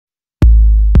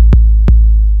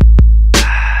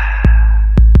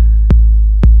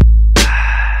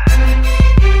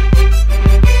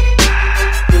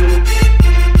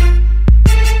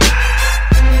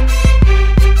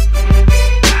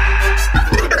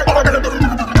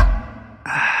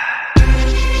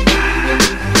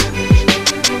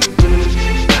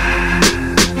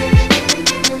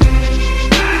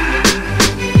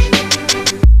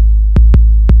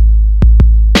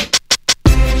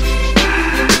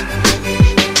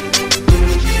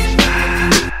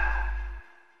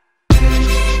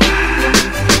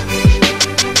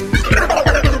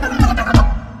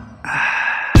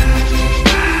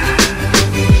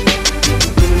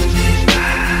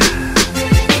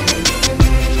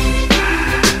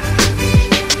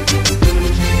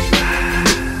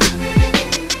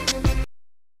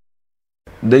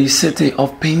The city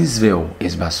of Paynesville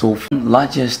is by so far the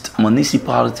largest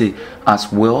municipality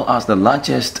as well as the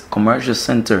largest commercial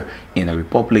center in the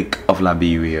Republic of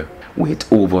Liberia, with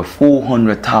over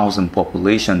 400,000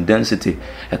 population density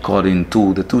according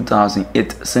to the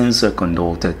 2008 census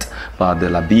conducted by the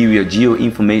Liberia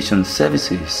Geoinformation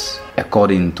Services.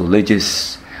 According to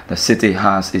Legis, the city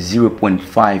has a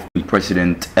 0.5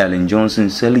 President Ellen Johnson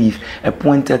Sirleaf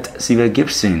appointed Cyvette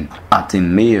Gibson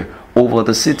acting mayor over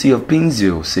the city of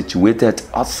Paynesville, situated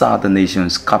outside the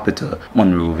nation's capital,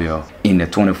 Monrovia. In the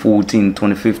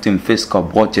 2014-2015 fiscal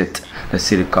budget, the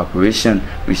city corporation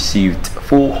received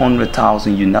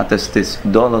 400,000 United States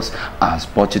dollars as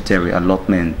budgetary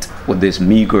allotment. With this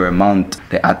meager amount,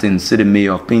 the acting city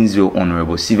mayor of Paynesville,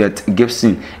 Honorable Cyvette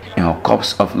Gibson, and her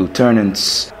corps of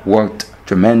lieutenants worked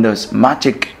tremendous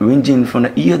magic ranging from the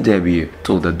ELW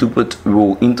to the Dupont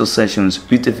Road intersections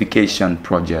beautification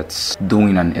projects.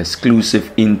 During an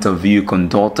exclusive interview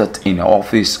conducted in the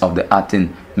office of the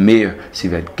acting mayor,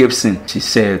 Cyvette Gibson, she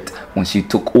said when she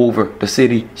took over the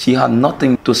city, she had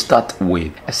nothing to start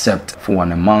with except for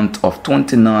an amount of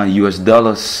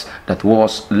 $29 that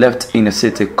was left in the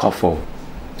city coffer.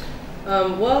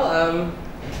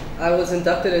 I was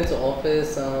inducted into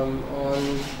office on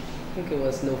I think it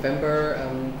was November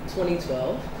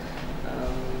 2012.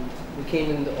 We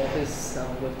came into office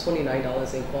with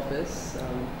 $29 in coffers.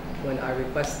 When I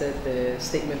requested the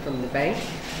statement from the bank,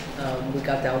 we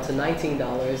got down to $19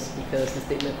 because the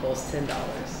statement cost $10.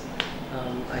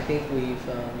 I think we've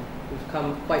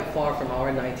come quite far from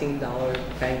our $19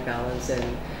 bank balance,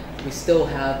 and we still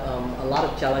have a lot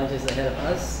of challenges ahead of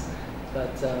us,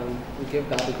 but we give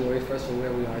God the glory first for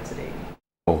where we are today.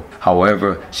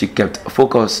 However, she kept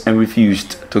focused and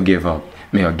refused to give up.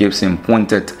 Mayor Gibson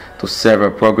pointed to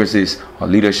several progresses her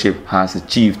leadership has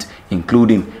achieved,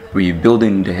 including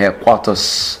rebuilding the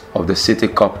headquarters of the city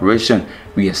corporation,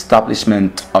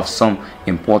 re-establishment of some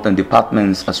important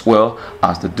departments, as well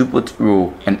as the Dupont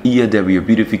Road and ELW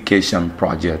beautification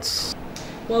projects.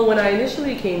 Well, when I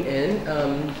initially came in,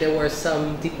 there were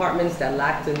some departments that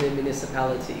lacked in the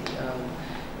municipality.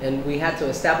 And we had to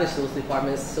establish those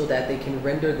departments so that they can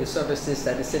render the services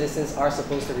that the citizens are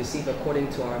supposed to receive according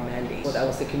to our mandate. So that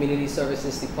was the Community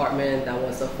Services Department, that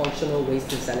was a Functional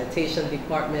Waste and Sanitation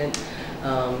Department,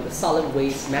 the Solid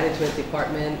Waste Management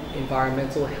Department,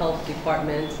 Environmental Health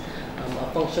Department,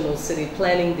 a Functional City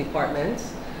Planning Department,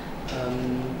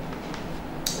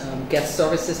 Guest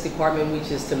Services Department,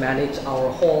 which is to manage our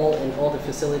hall and all the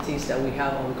facilities that we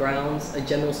have on grounds, a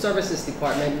General Services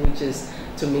Department, which is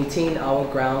to maintain our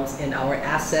grounds and our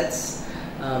assets,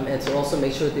 and to also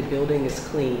make sure the building is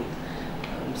clean.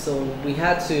 So we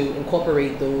had to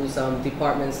incorporate those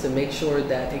departments to make sure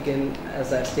that, again,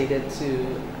 as I've stated,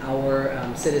 to our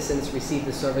citizens receive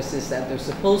the services that they're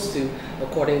supposed to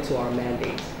according to our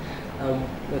mandate.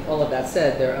 With all of that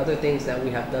said, there are other things that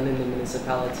we have done in the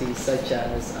municipality, such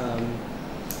as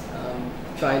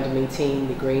trying to maintain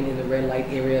the green in the red light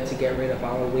area to get rid of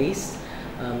our waste,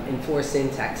 enforcing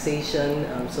taxation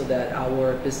so that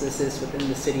our businesses within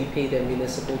the city pay their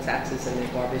municipal taxes and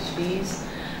their garbage fees.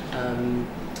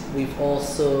 We've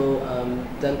also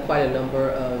done quite a number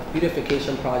of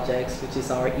beautification projects, which is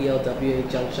our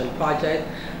ELW Junction project,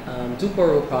 Dupont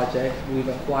Road project. We've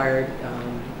acquired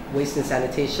waste and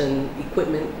sanitation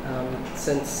equipment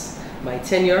since my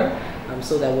tenure,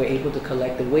 so that we're able to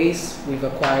collect the waste. We've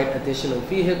acquired additional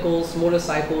vehicles,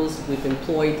 motorcycles. We've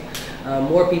employed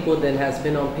more people than has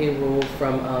been on payroll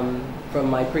from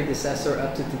my predecessor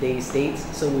up to today's date.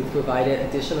 So we've provided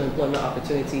additional employment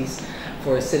opportunities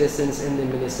for citizens in the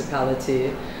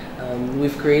municipality.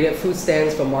 We've created food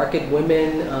stands for market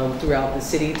women throughout the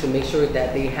city to make sure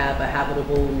that they have a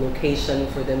habitable location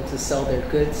for them to sell their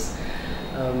goods.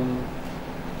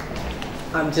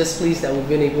 I'm just pleased that we've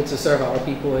been able to serve our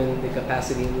people in the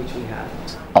capacity in which we have.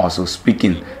 Also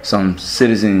speaking, some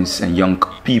citizens and young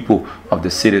people of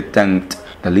the city thanked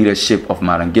the leadership of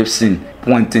Madam Gibson,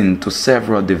 pointing to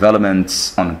several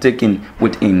developments undertaken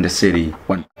within the city.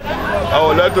 I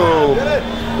would like to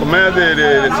commend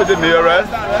the city mayoress.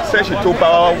 Since she took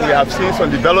power, we have seen some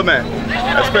development,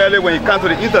 especially when you come to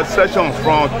the intersection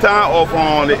from town or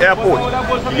from the airport.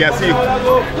 You can see,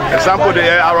 example, the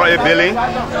RRA building.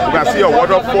 You can see a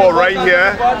waterfall right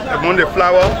here among the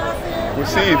flowers. We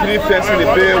see infinite fencing the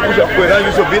building, which we don't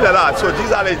used to be like that. So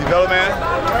these are the developments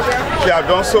she has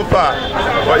done so far.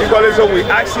 But equally so, we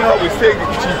asking her, she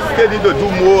still need to do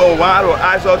more. We want to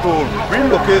ask her to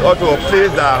relocate her to a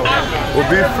place that will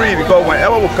be free, because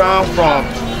whenever we come from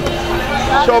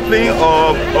shopping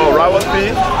or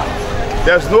Rawalpindi,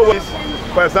 there's no way.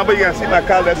 For example, you can see my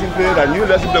car lesson plate, a new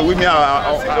lesson plate with me.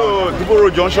 Dupont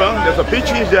Road Junction, there's a big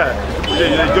change there. the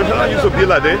junction used to be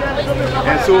like that.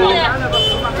 And so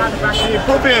she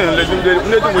improving.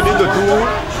 We need to do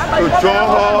to join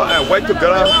her and work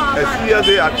together. And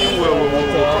seriously, I think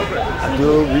we'll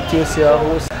do retail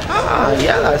sales.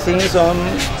 Yeah, I think some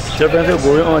different things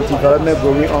going on, development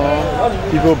going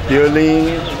on, people building,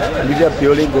 media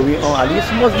building going on. At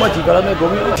least much development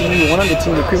going on. One of the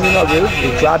things, the criminal rate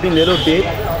is dropping a little bit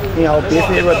in our business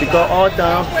area because all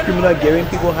time criminal giving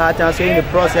people hard time. So in the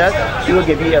process, people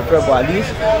can be afraid, but at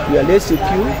least we are less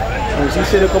secure. And we see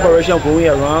city corporation going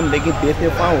around making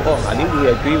business fun with us. At least we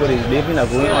agree with the living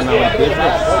that going on our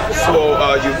business. So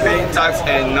you paying tax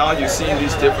and now you're seeing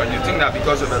this different. You think that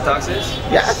because of the taxes?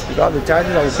 Yes, because the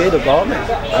taxes I will pay the government.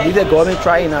 At least the government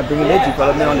trying to bring late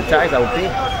development on the tax I will pay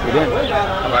with them.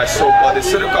 Alright, so but the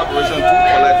city corporation do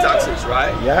collect taxes,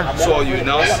 right? Yeah. So you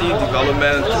now see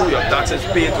development through your taxes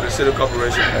paid to the city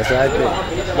corporation. Exactly.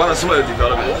 What are some of the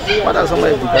developments? What are some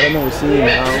of the development we see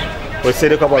now? We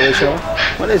city corporation.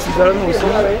 What is development we see?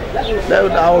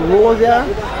 Like our roads there,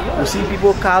 we see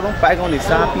people carbon bike on the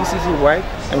side, PCC work,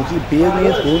 and we see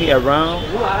buildings going around.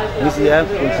 We see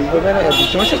development at the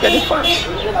junction getting fun.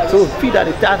 So feed that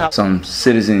the tax. Some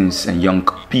citizens and young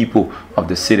people of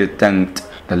the city thanked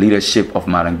the leadership of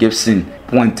Madam Gibson,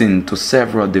 pointing to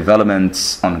several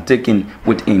developments undertaken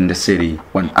within the city.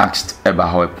 When asked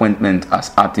about her appointment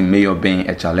as acting mayor being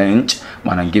a challenge,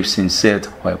 Madam Gibson said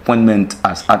her appointment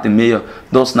as acting mayor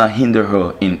does not hinder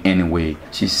her in any way.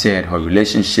 She said her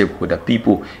relationship with the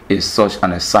people is such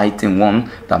an exciting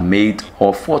one that made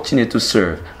her fortunate to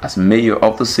serve as mayor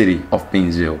of the city of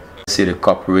Paynesville. City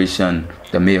Corporation,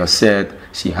 the mayor said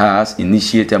she has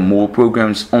initiated more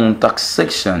programs on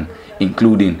taxation,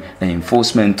 including the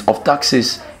enforcement of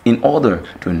taxes in order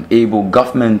to enable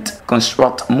government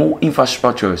construct more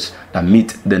infrastructures that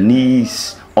meet the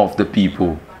needs of the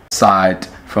people. Aside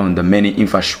from the many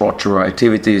infrastructural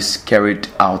activities carried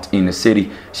out in the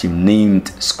city, she named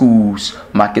schools,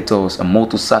 marketers and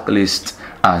motorcyclists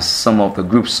as some of the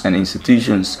groups and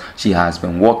institutions she has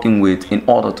been working with in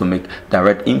order to make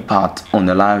direct impact on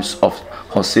the lives of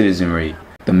her citizenry.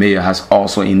 The mayor has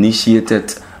also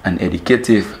initiated an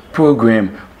educative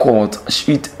program called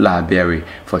Street Library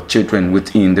for children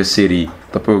within the city.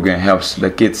 The program helps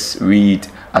the kids read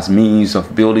as means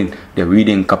of building their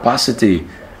reading capacity.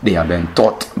 They have been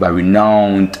taught by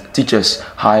renowned teachers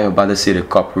hired by the city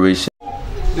corporation.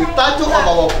 The title of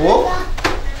our book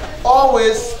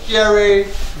always carry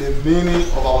the meaning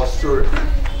of our story,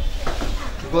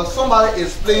 because somebody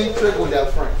is playing trick with their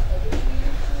friend,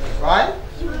 right?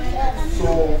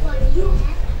 So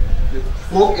the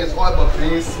book is all about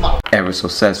being smart. Every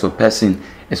successful person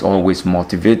is always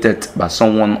motivated by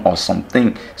someone or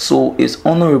something. So is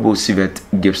Honorable Cyvette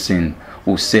Gibson,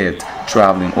 who said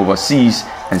traveling overseas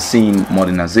and seeing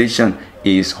modernization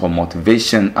is her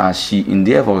motivation as she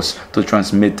endeavors to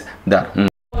transmit that.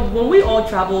 When we all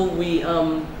travel,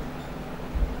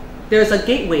 there's a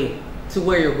gateway to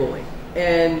where you're going.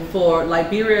 And for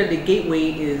Liberia, the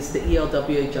gateway is the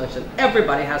ELWA junction.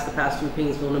 Everybody has to pass through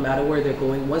Paynesville no matter where they're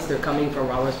going once they're coming from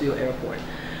Rowersville Airport.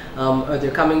 Or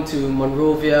they're coming to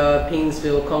Monrovia,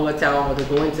 Paynesville, Congatown, or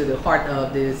they're going to the heart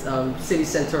of this city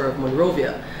center of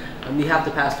Monrovia. You have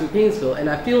to pass through Paynesville. And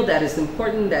I feel that it's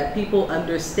important that people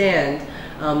understand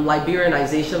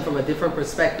Liberianization from a different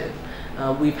perspective.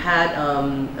 We've had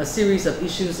a series of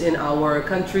issues in our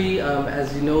country,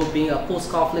 as you know, being a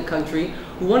post-conflict country.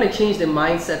 We want to change the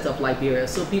mindset of Liberia,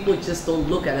 so people just don't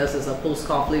look at us as a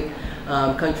post-conflict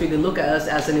country. They look at us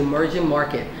as an emerging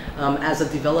market, as a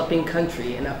developing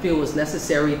country, and I feel it was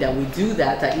necessary that we do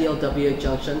that at ELWA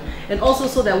Junction, and also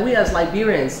so that we as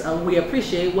Liberians, we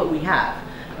appreciate what we have.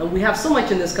 We have so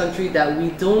much in this country that we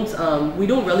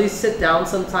don't really sit down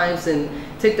sometimes and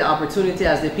take the opportunity,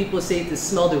 as the people say, to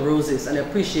smell the roses and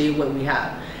appreciate what we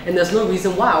have. And there's no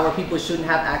reason why our people shouldn't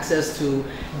have access to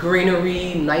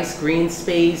greenery, nice green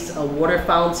space, a water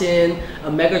fountain, a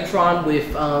Megatron with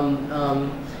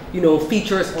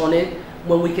features on it,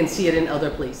 when we can see it in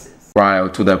other places. Prior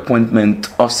to the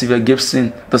appointment of Cyvette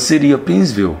Gibson, the city of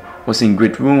Paynesville was in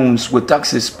great rooms with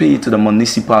taxes paid to the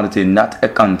municipality not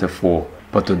accounted for.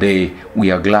 But today, we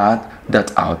are glad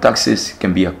that our taxes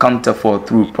can be accounted for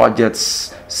through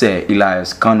projects, said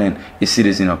Elias Cannon, a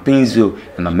citizen of Paynesville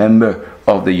and a member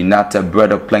of the United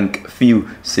Brother Plank Field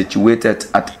situated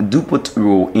at Dupont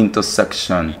Road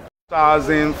intersection.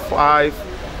 2005,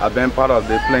 I've been part of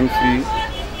the Plank Field,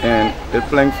 and the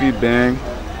Plank Field being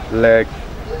like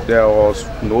there was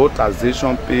no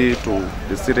taxation paid to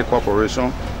the city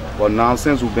corporation, but now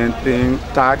since we've been paying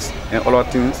tax and other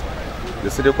things, the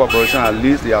city corporation, at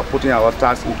least they are putting our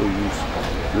tax into use.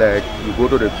 Like you go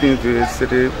to the Paynesville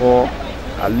City Hall,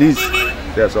 at least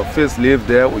there's a facelift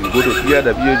there. When you go to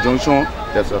PLWA Junction,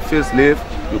 there's a facelift.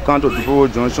 You come to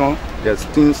Dupro Junction, there's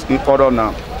things in order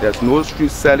now. There's no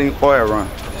street selling all around.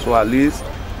 So at least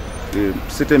the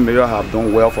city mayor have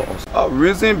done well for us.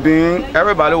 Reason being,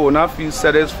 everybody will not feel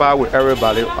satisfied with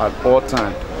everybody at all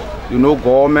times. You know,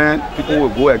 government, people will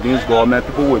go against government,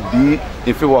 people will be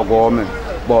in favor of government,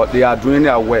 but they are doing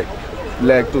their work.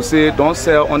 Like to say, don't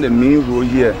sell on the main road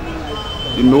here.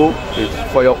 You know,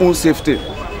 it's for your own safety,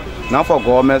 not for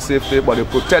government safety, but they're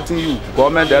protecting you.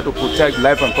 Government there to protect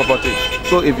life and property.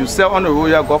 So if you sell on the road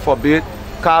here, God forbid,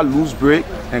 car lose brake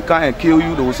and come and kill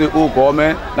you, they will say, oh,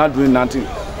 government not doing nothing.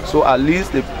 So at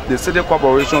least the city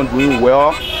corporation doing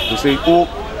well to say, oh,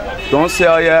 don't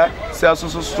sell here, sell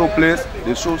so place.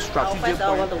 They show strategic. First,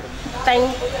 I want to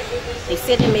thank the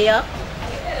city mayor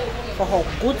for her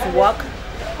good work.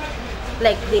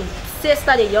 Like the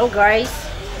sister, the young guys,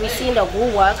 we seen the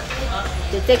good work.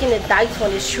 They're taking the dikes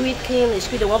from the street, clean the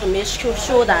street. They want to make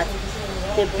sure that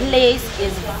the place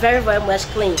is very, very much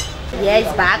clean. Yeah,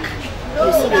 it's back.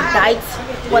 You see the dikes.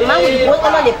 But now when you go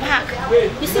under the park,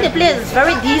 you see the place is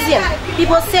very decent.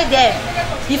 People sit there.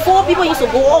 Before, people used to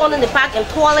go all under the park and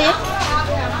toilet.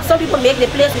 Some people make the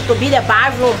place to be their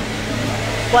bathroom.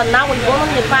 But now when you go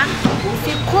under the park, you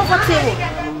feel comfortable.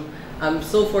 I'm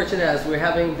so fortunate as we're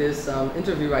having this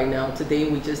interview right now. Today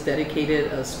we just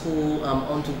dedicated a school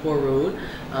on Dupro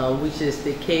Road, which is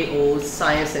the KO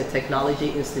Science and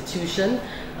Technology Institution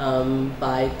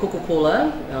by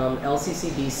Coca-Cola,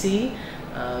 LCCBC,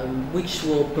 which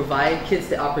will provide kids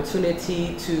the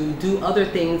opportunity to do other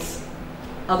things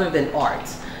other than art.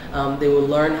 They will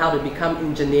learn how to become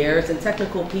engineers and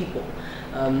technical people.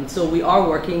 So we are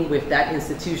working with that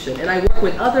institution, and I work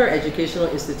with other educational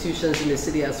institutions in the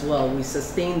city as well. We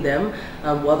sustain them,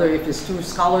 whether if it's through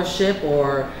scholarship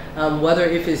or whether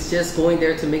if it's just going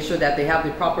there to make sure that they have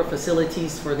the proper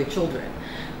facilities for the children.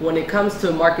 When it comes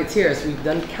to marketeers, we've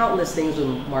done countless things with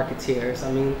marketeers.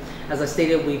 I mean, as I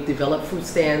stated, we've developed fruit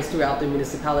stands throughout the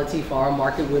municipality for our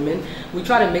market women. We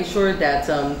try to make sure that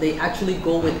they actually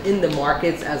go within the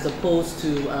markets as opposed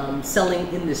to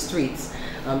selling in the streets.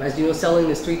 As you know, selling in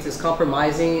the streets is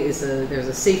compromising. There's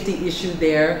a safety issue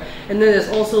there, and then there's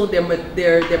also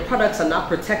their products are not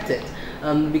protected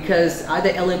because either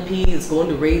LMP is going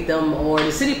to raid them or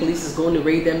the city police is going to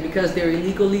raid them because they're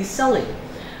illegally selling.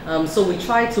 So we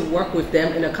try to work with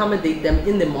them and accommodate them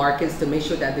in the markets to make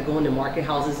sure that they go in the market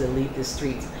houses and leave the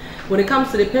streets. When it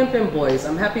comes to the Pen Boys,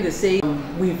 I'm happy to say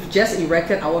we've just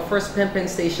erected our first Pen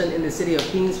station in the city of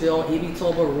Paynesville, A.B.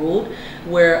 Tolbert Road,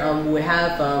 where we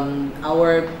have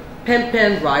our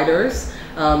Pen riders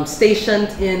stationed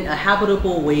in a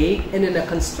habitable way and in a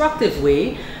constructive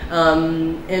way.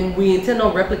 And we intend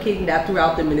on replicating that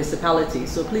throughout the municipality.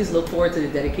 So please look forward to the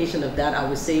dedication of that. I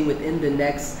would say within the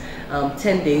next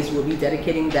 10 days we'll be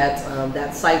dedicating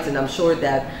that site, and I'm sure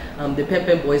that the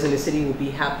Pen Boys in the city will be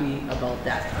happy about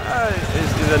that.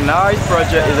 It's a nice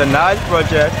project. It's a nice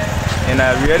project, and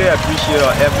I really appreciate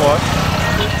our effort.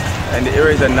 And the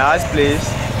area is a nice place,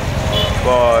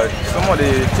 but some of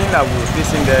the things that we're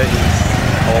facing there is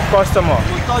our customer.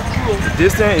 The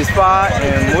distance is far,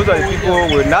 and most of the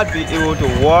people will not be able to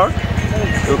walk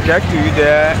to get to you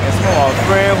there. And some of our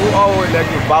friends who always like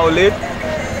to violate,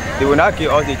 they will not give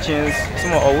us the chance.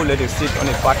 Some of us will let us sit on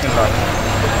the parking lot.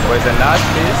 But it's a nice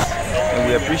place, and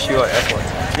we appreciate your effort.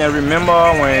 I can remember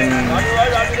when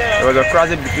there was a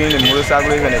crisis between the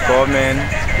motorcyclists and the government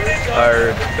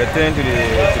pertaining to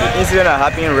the incident that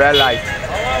happened in red light.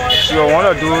 She was one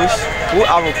of those who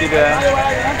advocated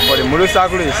for the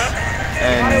motorcyclists,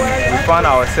 and we found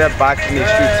ourselves back in the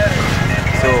street.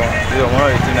 So this is one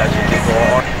of the things that she did for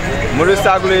us.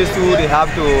 Motorcyclists too, they have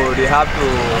to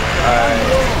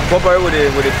cooperate with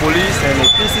the police and the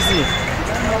PCC.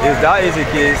 If that is the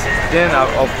case, then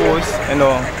of course, you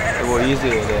know, it will ease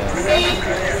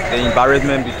the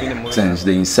embarrassment between the motorcyclists. Since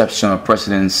the inception of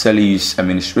President Selly's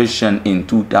administration in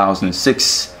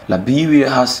 2006, Liberia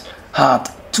has had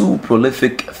two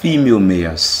prolific female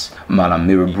mayors, Madam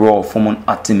Mary Braw, former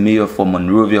acting mayor for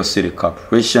Monrovia City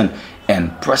Corporation,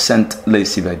 and presently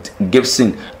Cyvette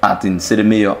Gibson, acting city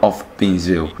mayor of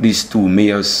Paynesville. These two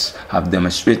mayors have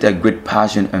demonstrated great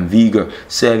passion and vigor,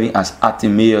 serving as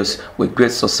acting mayors with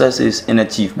great successes and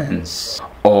achievements.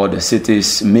 All the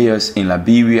city's mayors in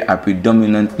Liberia are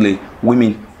predominantly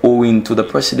women, owing to the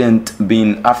president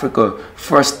being Africa's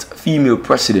first female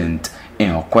president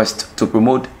in a quest to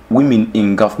promote women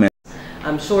in government.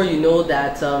 I'm sure you know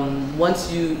that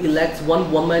once you elect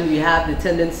one woman, you have the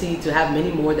tendency to have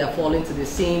many more that fall into the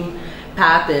same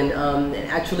path and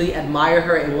actually admire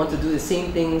her and want to do the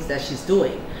same things that she's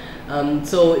doing.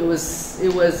 So it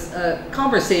was a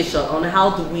conversation on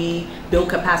how do we build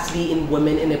capacity in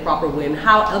women in a proper way, and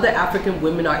how other African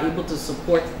women are able to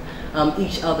support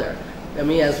each other. I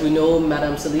mean, as we know,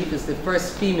 Madame Salif is the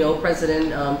first female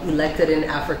president elected in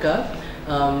Africa.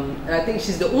 And I think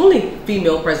she's the only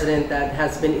female president that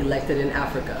has been elected in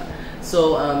Africa.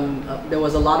 So there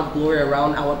was a lot of glory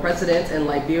around our president, and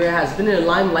Liberia has been in the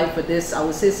limelight for this, I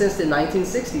would say, since the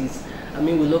 1960s. I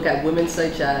mean, we look at women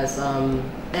such as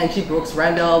Angie Brooks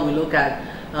Randall, we look at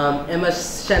Emma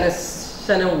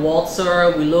Shannon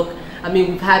Waltzer,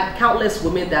 we've had countless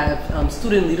women that have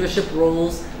student leadership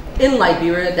roles in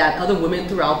Liberia that other women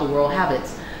throughout the world haven't.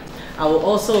 I would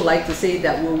also like to say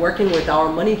that we're working with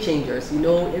our money changers. You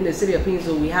know, in the city of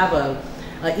Paynesville, we have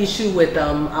an issue with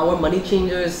our money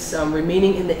changers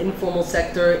remaining in the informal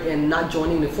sector and not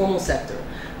joining the formal sector.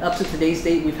 Up to today's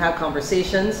date, we've had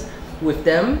conversations with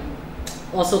them,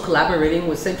 also collaborating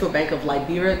with Central Bank of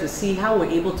Liberia to see how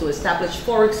we're able to establish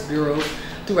forex bureaus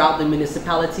throughout the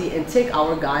municipality and take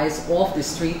our guys off the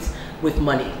streets with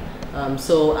money.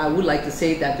 So I would like to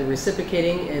say that the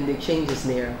reciprocating and the change is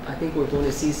near. I think we're going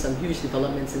to see some huge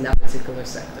developments in that particular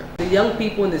sector. The young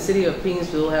people in the city of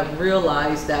Paynesville have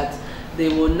realized that they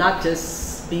will not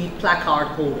just be placard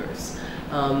holders.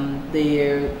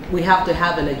 We have to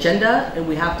have an agenda, and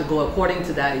we have to go according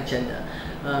to that agenda.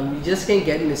 You just can't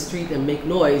get in the street and make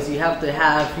noise. You have to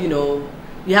have,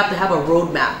 you have to have a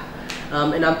roadmap.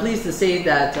 And I'm pleased to say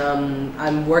that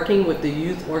I'm working with the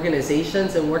youth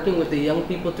organizations and working with the young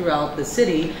people throughout the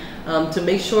city to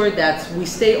make sure that we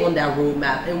stay on that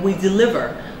roadmap and we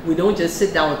deliver. We don't just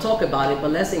sit down and talk about it,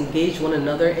 but let's engage one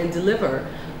another and deliver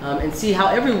and see how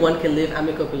everyone can live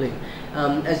amicably.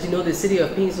 As you know, the city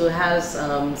of Paynesville has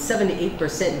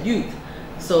 78% youth.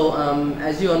 So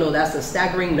as you all know, that's a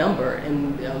staggering number,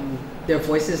 and their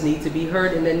voices need to be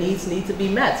heard and their needs need to be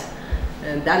met.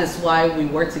 And that is why we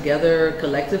work together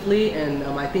collectively, and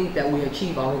I think that we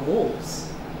achieve our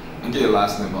goals. And get your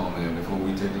last name out there before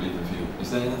we take a leave of you. Is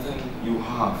there anything you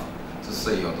have to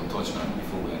say or to touch on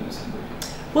before we end this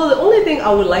interview? Well, the only thing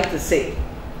I would like to say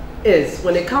is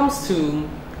when it comes to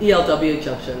ELW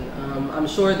Junction, I'm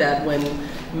sure that when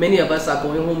many of us are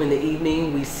going home in the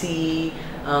evening, we see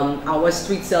our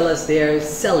street sellers there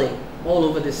selling all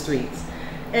over the streets.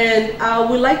 And I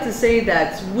would like to say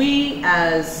that we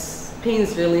as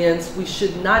Paynesvillians, we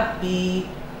should not be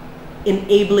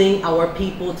enabling our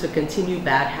people to continue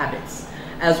bad habits.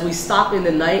 As we stop in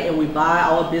the night and we buy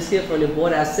our biscuit from the boy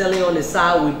that's selling on the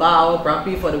side, we buy our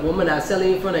grumpy for the woman that's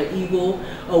selling in front of Eagle,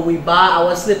 or we buy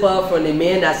our slipper from the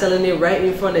man that's selling it right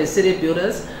in front of the city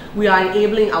builders, we are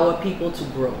enabling our people to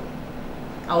grow.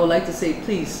 I would like to say,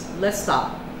 please, let's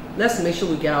stop. Let's make sure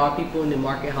we get our people in the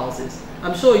market houses.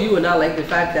 I'm sure you would not like the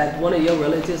fact that one of your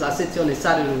relatives are sitting on the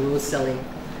side of the road selling.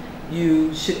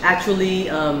 You should actually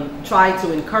try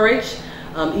to encourage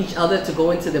each other to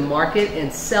go into the market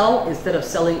and sell instead of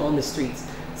selling on the streets.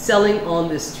 Selling on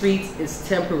the streets is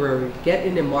temporary. Get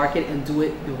in the market and do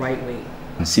it the right way.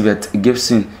 Cyvette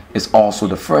Gibson is also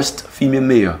the first female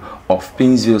mayor of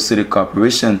Paynesville City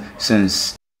Corporation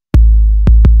since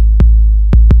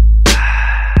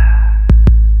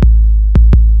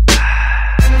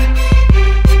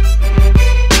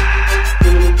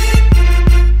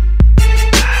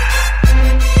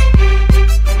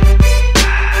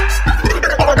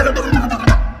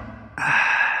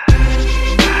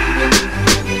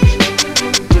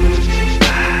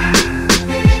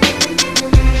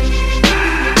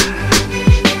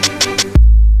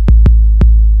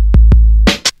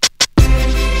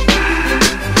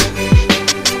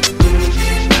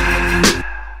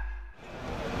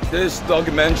This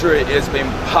documentary is being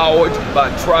powered by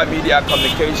Tri-Media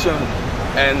Communication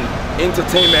and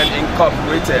Entertainment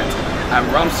Incorporated. I'm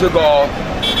Ramsegal,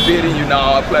 bidding you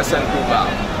now a pleasant goodbye.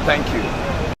 Thank you.